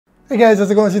Hey guys,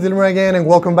 how's it going? It's Dilmer again and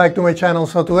welcome back to my channel.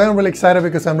 So today I'm really excited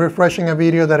because I'm refreshing a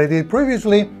video that I did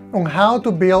previously on how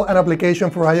to build an application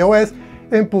for iOS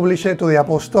and publish it to the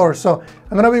Apple Store. So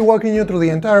I'm going to be walking you through the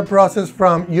entire process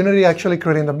from Unity actually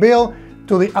creating the build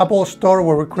to the Apple Store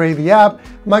where we create the app.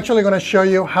 I'm actually going to show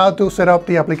you how to set up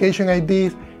the application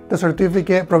IDs, the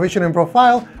certificate, provisioning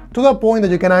profile, to the point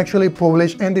that you can actually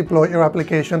publish and deploy your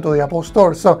application to the Apple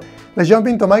Store. So let's jump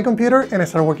into my computer and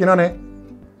start working on it.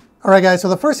 Alright guys, so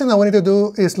the first thing that we need to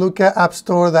do is look at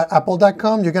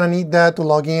appstore.apple.com. You're going to need that to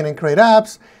log in and create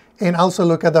apps, and also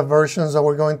look at the versions that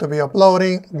we're going to be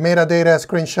uploading, metadata,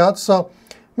 screenshots. So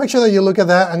make sure that you look at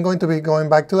that. I'm going to be going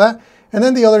back to that. And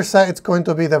then the other side, it's going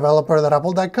to be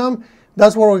developer.apple.com.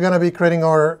 That's where we're going to be creating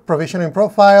our provisioning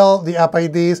profile, the app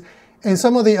IDs, and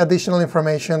some of the additional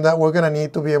information that we're going to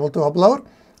need to be able to upload.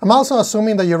 I'm also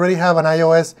assuming that you already have an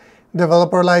iOS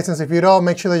developer license. If you don't,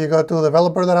 make sure that you go to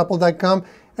developer.apple.com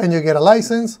and you get a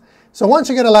license. So once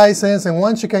you get a license and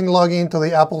once you can log into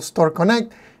the Apple Store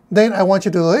Connect, then I want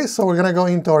you to do this. So we're going to go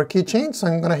into our keychain. So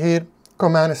I'm going to hit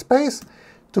Command Space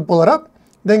to pull it up.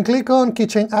 Then click on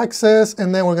Keychain Access,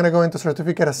 and then we're going to go into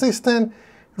Certificate Assistant,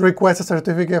 request a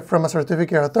certificate from a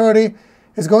certificate authority.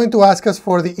 It's going to ask us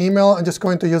for the email. I'm just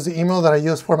going to use the email that I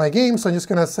use for my game. So I'm just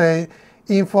going to say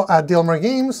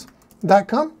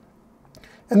info@dilmergames.com.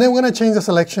 And then we're going to change the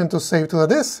selection to save to the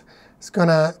disk. It's going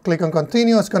to click on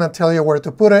continue. It's going to tell you where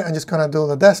to put it. I'm just going to do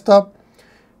the desktop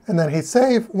and then hit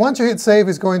save. Once you hit save,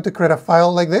 it's going to create a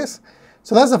file like this.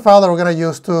 So that's the file that we're going to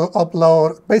use to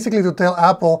upload, basically to tell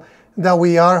Apple that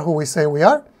we are who we say we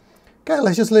are. Okay,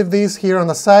 let's just leave these here on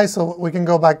the side so we can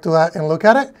go back to that and look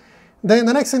at it. Then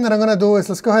the next thing that I'm going to do is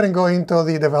let's go ahead and go into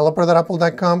the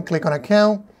developer.apple.com, click on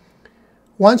account.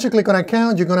 Once you click on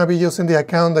account, you're going to be using the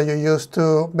account that you used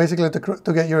to basically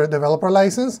to get your developer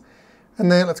license. And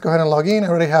then let's go ahead and log in. I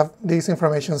already have this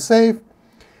information saved.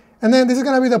 And then this is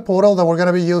going to be the portal that we're going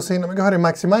to be using. Let me go ahead and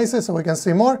maximize it so we can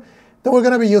see more. That we're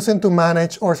going to be using to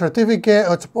manage our certificate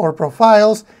or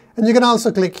profiles. And you can also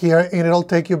click here and it'll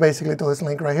take you basically to this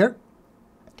link right here.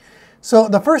 So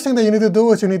the first thing that you need to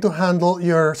do is you need to handle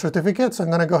your certificate. So I'm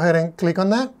going to go ahead and click on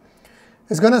that.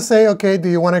 It's going to say, okay, do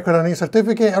you want to create a new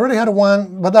certificate? I already had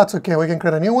one, but that's okay. We can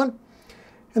create a new one.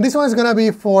 And this one is going to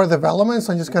be for development.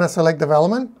 So I'm just going to select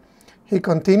development. Hit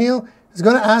continue. It's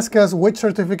going to ask us which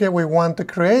certificate we want to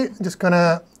create. I'm just going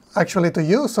to actually to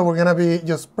use. So we're going to be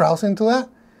just browsing to that.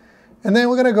 And then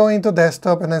we're going to go into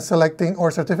desktop and then selecting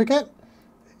our certificate.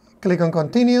 Click on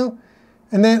continue.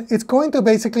 And then it's going to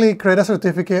basically create a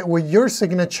certificate with your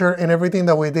signature and everything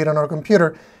that we did on our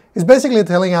computer. It's basically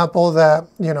telling Apple that,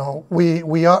 you know,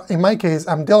 we are, in my case,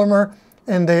 I'm Dilmer,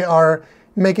 and they are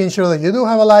making sure that you do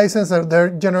have a license, that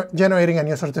they're generating a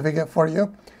new certificate for you.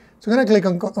 So I'm going to click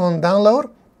on download.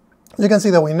 You can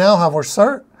see that we now have our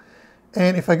cert.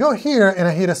 And if I go here and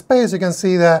I hit a space, you can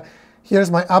see that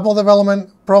here's my Apple development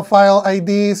profile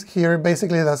IDs. Here,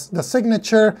 basically, the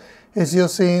signature is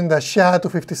using the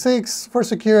SHA-256 for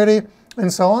security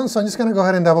and so on. So I'm just going to go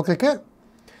ahead and double click it.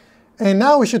 And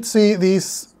now we should see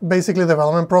this basically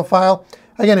development profile.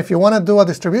 Again, if you want to do a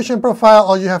distribution profile,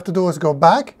 all you have to do is go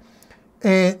back.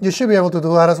 And you should be able to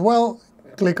do that as well.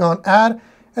 Click on add.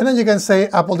 And then you can say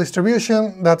Apple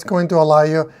distribution. That's going to allow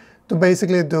you to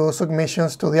basically do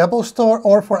submissions to the Apple Store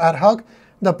or for ad hoc.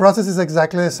 The process is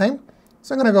exactly the same.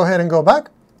 So I'm going to go ahead and go back.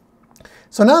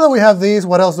 So now that we have these,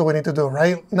 what else do we need to do,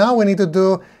 right? Now we need to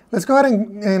do, let's go ahead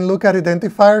and look at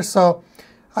identifiers. So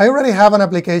I already have an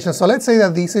application. So let's say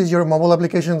that this is your mobile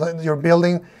application that you're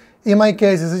building. In my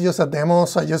case, this is just a demo,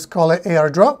 so I just call it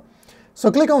AirDrop.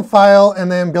 So click on File and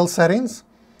then Build Settings.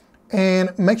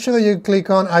 And make sure that you click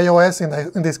on iOS.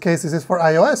 In this case, this is for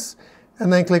iOS.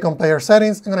 And then click on Player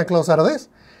Settings. I'm going to close out of this.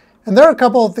 And there are a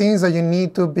couple of things that you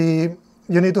need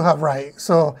to have right.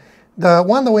 So the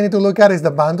one that we need to look at is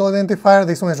the bundle identifier.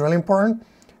 This one is really important.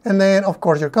 And then, of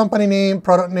course, your company name,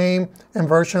 product name, and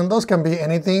version. Those can be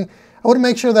anything. I would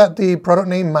make sure that the product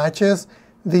name matches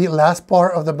the last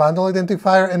part of the bundle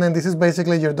identifier. And then this is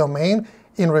basically your domain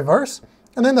in reverse.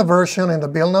 And then the version and the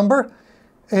build number.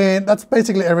 And that's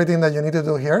basically everything that you need to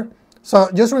do here. So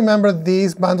just remember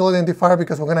this bundle identifier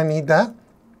because we're going to need that.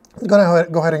 I'm going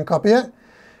to go ahead and copy it.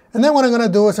 And then what I'm going to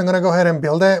do is I'm going to go ahead and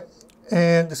build it.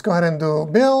 And just go ahead and do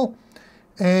build.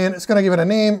 And it's going to give it a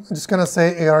name. I'm just going to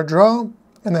say AirDraw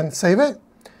and then save it.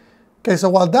 Okay, so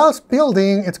while that's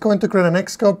building, it's going to create an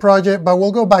Xcode project, but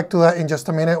we'll go back to that in just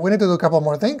a minute. We need to do a couple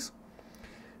more things.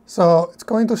 So it's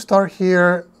going to start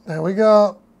here. There we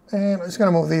go. And I'm just going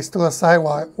to move these to the side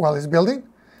while it's building.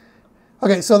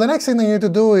 Okay, so the next thing that you need to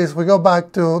do is we go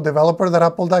back to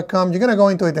developer.apple.com. You're going to go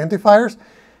into identifiers.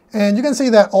 And you can see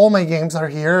that all my games are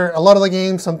here. A lot of the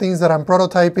games, some things that I'm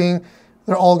prototyping,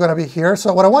 they're all going to be here.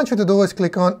 So what I want you to do is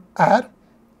click on Add.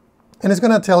 And it's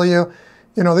going to tell you,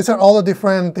 these are all the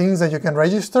different things that you can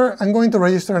register. I'm going to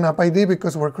register an app ID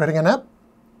because we're creating an app.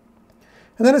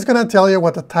 And then it's going to tell you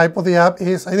what the type of the app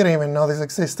is. I didn't even know this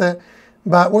existed,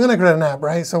 but we're going to create an app,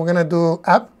 right? So we're going to do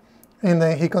app, and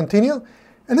then hit continue.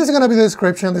 And this is going to be the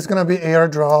description. This is going to be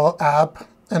AirDraw app,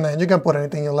 and then you can put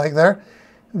anything you like there.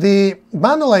 The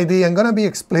bundle ID, I'm going to be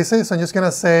explicit, so I'm just going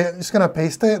to say, I'm just going to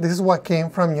paste it. This is what came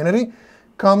from Unity,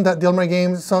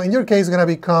 com.dilmergames. So in your case, it's going to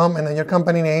be com, and then your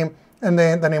company name, and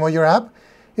then the name of your app.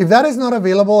 If that is not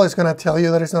available, it's going to tell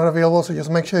you that it's not available, so just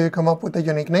make sure you come up with a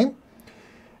unique name.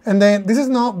 And then this is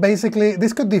not basically,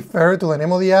 this could differ to the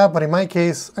name of the app, but in my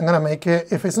case, I'm going to make it,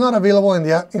 if it's not available in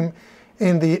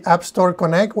the App Store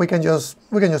Connect, we can just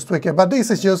tweak it. But this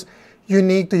is just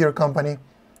unique to your company.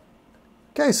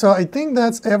 Okay, so I think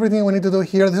that's everything we need to do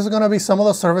here. This is going to be some of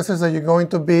the services that you're going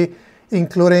to be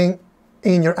including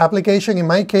in your application. In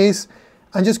my case,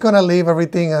 I'm just going to leave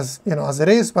everything as it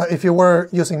is. But if you were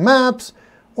using Maps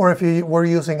or if you were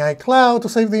using iCloud to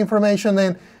save the information,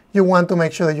 then you want to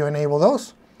make sure that you enable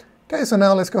those. Okay, so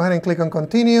now let's go ahead and click on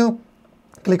Continue,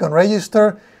 click on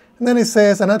Register, and then it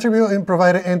says an attribute in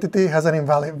provided entity has an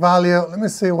invalid value. Let me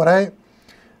see what I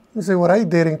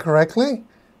did incorrectly.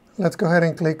 Let's go ahead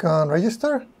and click on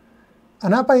Register.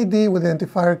 An app ID with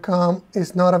identifier com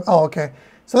is not a, oh, okay.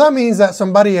 So that means that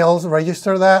somebody else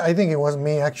registered that. I think it was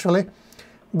me actually,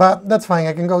 but that's fine.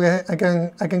 I can go ahead,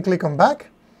 I can click on back.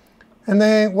 And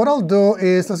then what I'll do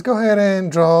is let's go ahead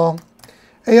and draw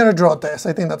AirDraw test.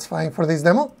 I think that's fine for this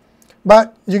demo.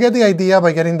 But you get the idea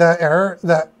by getting the error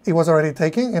that it was already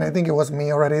taken, and I think it was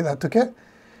me already that took it.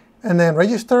 And then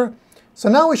register. So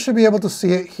now we should be able to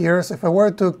see it here. So if I were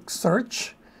to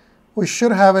search, we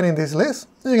should have it in this list.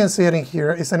 You can see it in here.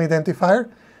 It's an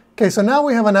identifier. Okay, so now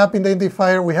we have an app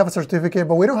identifier, we have a certificate,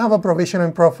 but we don't have a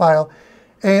provisioning profile.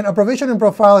 And a provisioning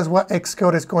profile is what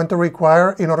Xcode is going to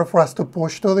require in order for us to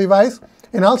push to the device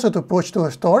and also to push to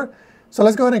the store. So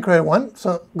let's go ahead and create one.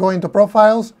 So go into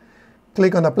Profiles,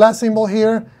 click on the plus symbol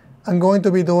here. I'm going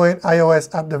to be doing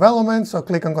iOS app development, so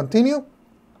click on Continue.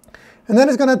 And then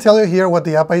it's going to tell you here what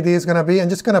the app ID is going to be. I'm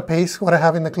just going to paste what I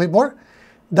have in the clipboard.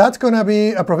 That's going to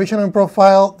be a provisioning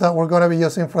profile that we're going to be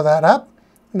using for that app.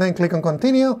 And then click on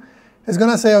Continue. It's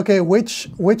going to say, okay, which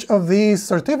of these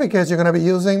certificates you're going to be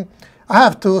using. I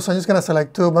have two, so I'm just going to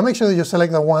select two, but make sure that you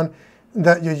select the one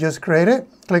that you just created.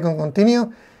 Click on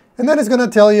Continue. And then it's going to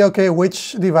tell you, okay,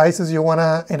 which devices you want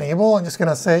to enable. I'm just going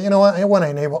to say, you know what, I want to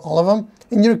enable all of them.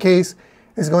 In your case,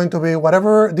 it's going to be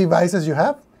whatever devices you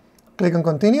have. Click on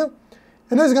Continue.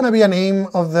 And there's going to be a name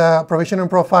of the provisioning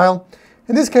profile.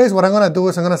 In this case, what I'm going to do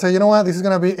is I'm going to say, you know what, this is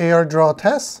going to be AirDraw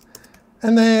test,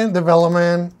 and then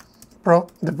development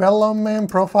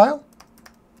profile.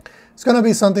 It's going to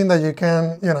be something that you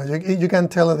can, you can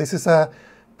tell that this is a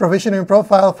provisioning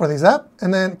profile for this app,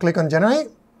 and then click on generate.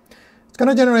 It's going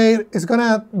to generate, it's going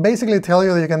to basically tell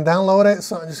you that you can download it.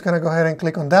 So I'm just going to go ahead and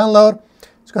click on download.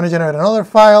 It's going to generate another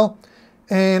file.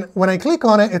 And when I click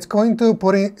on it, it's going to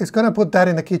put that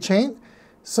in the keychain.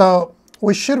 So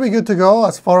we should be good to go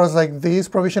as far as like this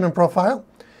provisioning profile.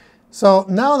 So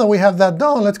now that we have that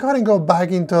done, let's go ahead and go back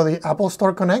into the Apple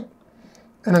Store Connect.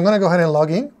 And I'm going to go ahead and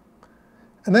log in.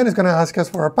 And then it's going to ask us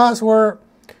for a password.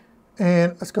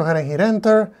 And let's go ahead and hit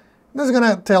enter. This is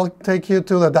going to take you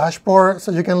to the dashboard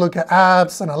so you can look at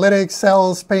apps, analytics,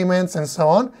 sales, payments, and so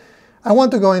on. I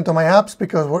want to go into my apps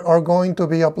because we are going to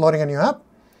be uploading a new app.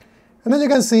 And then you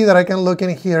can see that I can look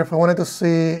in here if I wanted to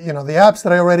see, the apps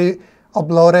that I already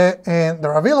uploaded and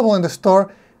they're available in the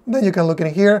store. Then you can look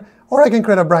in here, or I can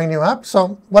create a brand new app.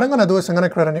 So what I'm going to do is I'm going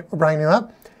to create a brand new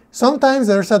app. Sometimes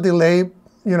there's a delay,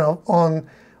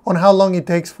 on how long it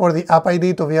takes for the app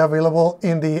ID to be available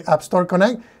in the App Store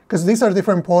Connect, because these are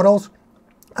different portals.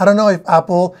 I don't know if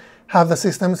Apple have the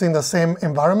systems in the same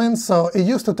environment, so it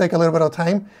used to take a little bit of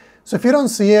time. So if you don't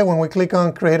see it when we click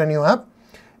on create a new app,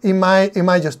 it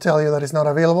might just tell you that it's not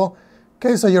available.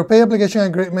 Okay, so your pay application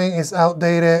agreement is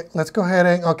outdated. Let's go ahead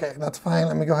and, okay, that's fine.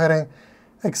 Let me go ahead and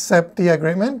accept the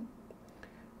agreement.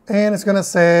 And it's gonna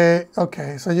say,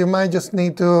 okay, so you might just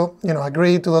need to,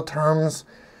 agree to the terms.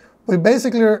 We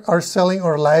basically are selling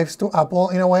our lives to Apple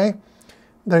in a way.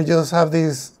 They just have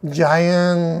this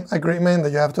giant agreement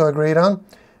that you have to agree on.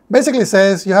 Basically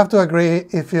says you have to agree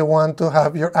if you want to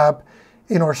have your app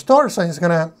in our store. So I'm just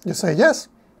gonna say yes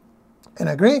and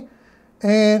agree.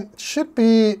 And it should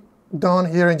be done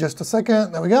here in just a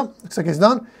second. There we go. Looks like it's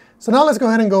done. So now let's go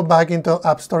ahead and go back into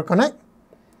App Store Connect.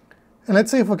 And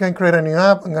let's see if we can create a new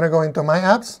app. I'm gonna go into My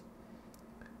Apps.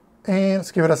 And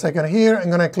let's give it a second here. I'm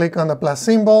going to click on the plus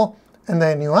symbol and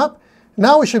then new app.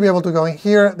 Now we should be able to go in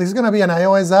here. This is going to be an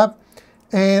iOS app.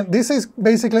 And this is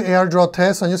basically AR Draw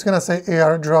Test. So I'm just going to say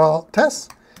AR Draw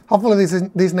Test. Hopefully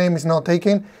this name is not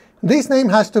taken. This name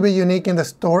has to be unique in the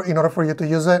store in order for you to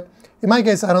use it. In my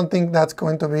case, I don't think that's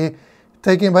going to be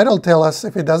taken, but it'll tell us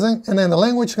if it doesn't. And then the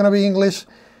language is going to be English.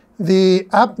 The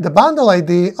bundle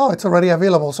ID, oh, it's already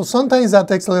available. So sometimes that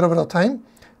takes a little bit of time.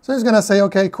 So I'm just going to say,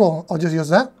 OK, cool, I'll just use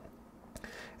that.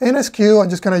 And SKU, I'm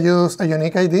just going to use a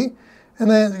unique ID. And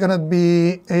then it's going to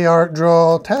be AR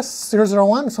Draw Test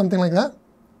 001, something like that.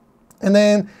 And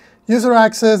then user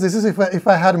access, this is if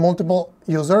I had multiple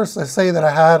users. Let's say that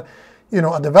I had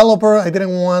a developer. I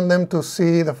didn't want them to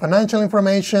see the financial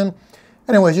information.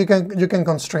 Anyways, you can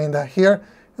constrain that here.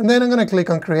 And then I'm going to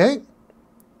click on Create.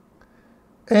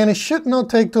 And it should not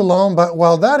take too long, but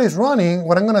while that is running,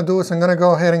 what I'm going to do is I'm going to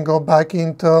go ahead and go back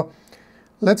into,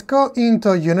 let's go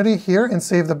into Unity here and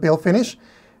see if the build finished.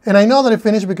 And I know that it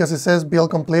finished because it says build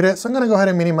completed. So I'm going to go ahead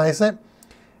and minimize it.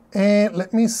 And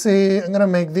let me see, I'm going to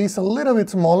make this a little bit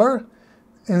smaller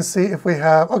and see if we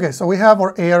have, OK, so we have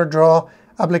our AR Draw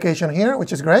application here,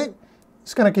 which is great.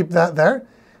 Just going to keep that there.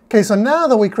 OK, so now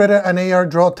that we created an AR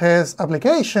Draw Test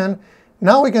application,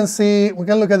 now we can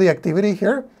look at the activity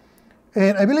here.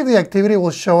 And I believe the activity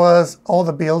will show us all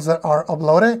the builds that are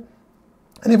uploaded.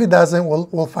 And if it doesn't,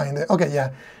 we'll find it. OK,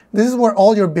 yeah. This is where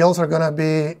all your builds are going to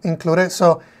be included.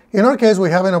 So in our case, we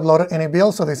haven't uploaded any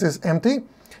builds, so this is empty.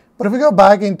 But if we go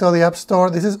back into the App Store,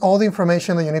 this is all the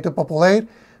information that you need to populate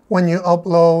when you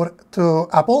upload to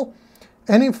Apple.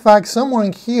 And in fact, somewhere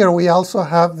in here, we also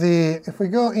have if we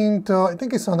go into, I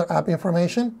think it's under App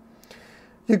Information,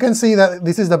 you can see that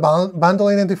this is the bundle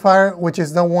identifier, which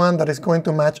is the one that is going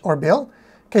to match our build.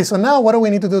 OK, so now what do we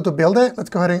need to do to build it? Let's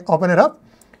go ahead and open it up.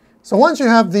 So once you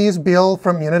have this build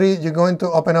from Unity, you're going to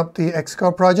open up the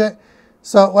Xcode project.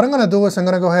 So what I'm going to do is I'm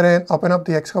going to go ahead and open up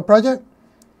the Xcode project.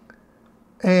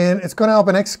 And it's going to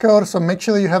open Xcode, so make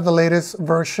sure that you have the latest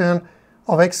version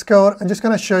of Xcode. I'm just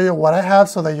going to show you what I have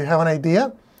so that you have an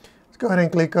idea. Let's go ahead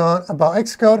and click on About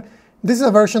Xcode. This is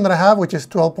a version that I have, which is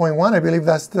 12.1. I believe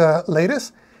that's the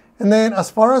latest. And then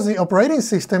as far as the operating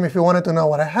system, if you wanted to know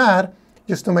what I had,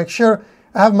 just to make sure,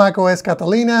 I have macOS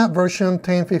Catalina version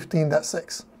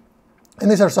 10.15.6.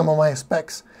 And these are some of my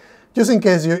specs, just in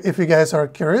case if you guys are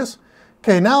curious.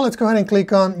 OK, now let's go ahead and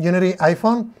click on Unity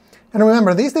iPhone. And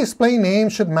remember, this display name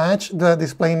should match the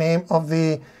display name of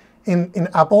in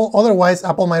Apple. Otherwise,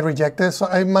 Apple might reject it. So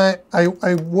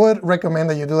I would recommend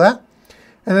that you do that.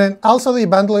 And then also the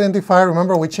bundle identifier,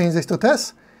 remember, we changed this to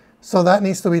test. So that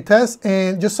needs to be test.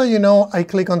 And just so you know, I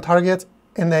click on Target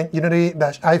and then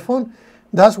Unity-iPhone.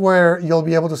 That's where you'll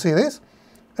be able to see this.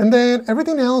 And then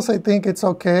everything else, I think it's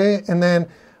OK. And then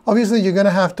obviously, you're going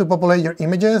to have to populate your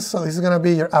images. So this is going to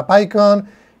be your app icon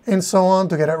and so on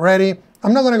to get it ready.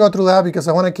 I'm not going to go through that because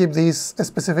I want to keep these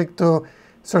specific to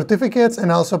certificates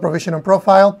and also provision and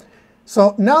profile.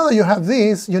 So now that you have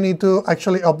these, you need to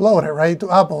actually upload it, right,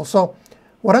 to Apple. So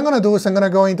what I'm going to do is I'm going to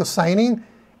go into signing.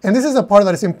 And this is the part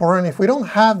that is important. If we don't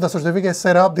have the certificate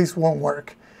set up, this won't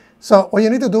work. So what you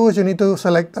need to do is you need to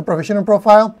select a provision and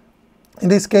profile. In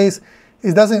this case,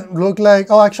 it doesn't look like,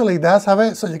 oh, actually it does have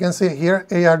it. So you can see it here,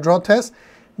 AR Draw Test.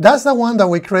 That's the one that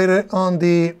we created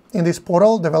in this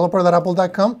portal,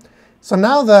 developer.apple.com. So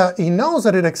now that it knows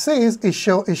that it exists, it's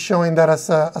showing that as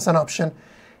an option.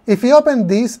 If you open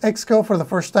this Xcode for the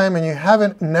first time and you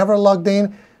haven't never logged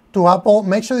in to Apple,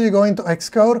 make sure that you go into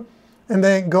Xcode and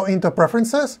then go into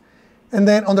Preferences. And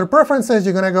then under Preferences,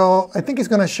 you're going to go, I think it's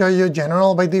going to show you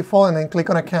General by default, and then click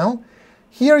on Account.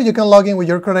 Here you can log in with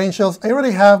your credentials. I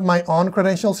already have my own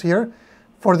credentials here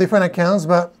for different accounts,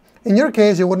 but in your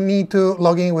case, you would need to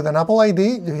log in with an Apple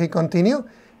ID. You hit Continue.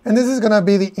 And this is going to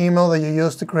be the email that you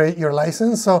use to create your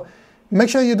license. So make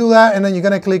sure you do that, and then you're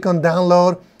going to click on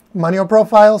Download Manual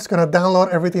Profile. It's going to download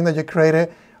everything that you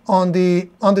created on the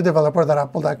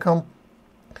developer.apple.com.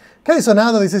 OK, so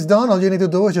now that this is done, all you need to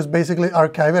do is just basically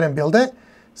archive it and build it.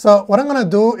 So what I'm going to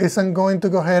do is I'm going to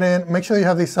go ahead and make sure you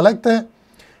have this selected.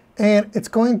 And it's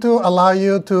going to allow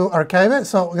you to archive it.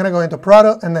 So we're going to go into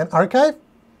Product and then Archive.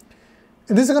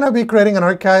 And this is going to be creating an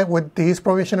archive with this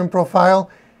provision and profile.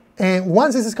 And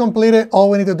once this is completed, all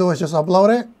we need to do is just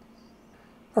upload it.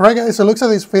 All right, guys, so it looks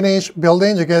like it's finished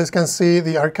building. You guys can see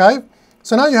the archive.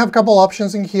 So now you have a couple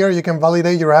options in here. You can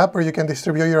validate your app or you can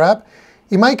distribute your app.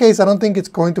 In my case, I don't think it's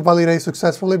going to validate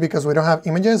successfully because we don't have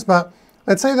images. But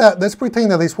let's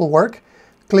pretend that this will work.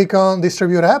 Click on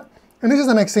Distribute App. And this is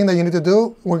the next thing that you need to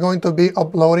do. We're going to be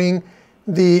uploading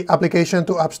the application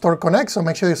to App Store Connect. So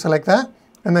make sure you select that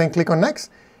and then click on Next.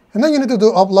 And then you need to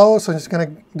do Upload. So I'm just going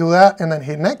to do that and then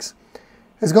hit Next.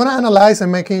 It's going to analyze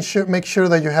and make sure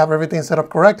that you have everything set up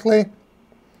correctly.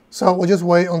 So we'll just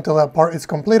wait until that part is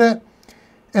completed.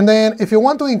 And then if you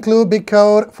want to include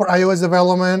Xcode for iOS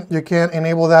development, you can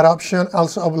enable that option.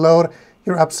 Also upload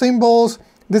your app symbols.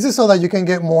 This is so that you can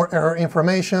get more error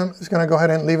information. It's going to go ahead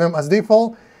and leave them as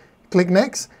default. Click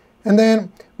Next. And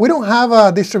then we don't have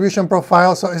a distribution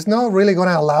profile, so it's not really going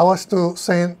to allow us to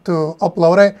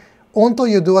upload it until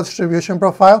you do a distribution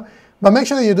profile. But make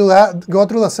sure that you do that. Go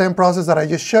through the same process that I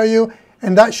just showed you,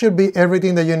 and that should be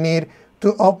everything that you need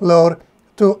to upload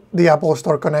to the Apple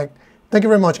Store Connect. Thank you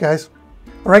very much, guys.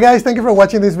 All right, guys, thank you for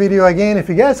watching this video again. If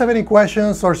you guys have any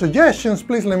questions or suggestions,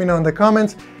 please let me know in the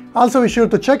comments. Also, be sure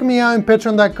to check me out on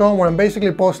patreon.com, where I'm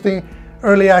basically posting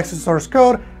early access source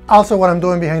code, also what I'm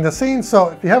doing behind the scenes. So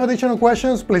if you have additional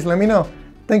questions, please let me know.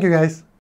 Thank you, guys.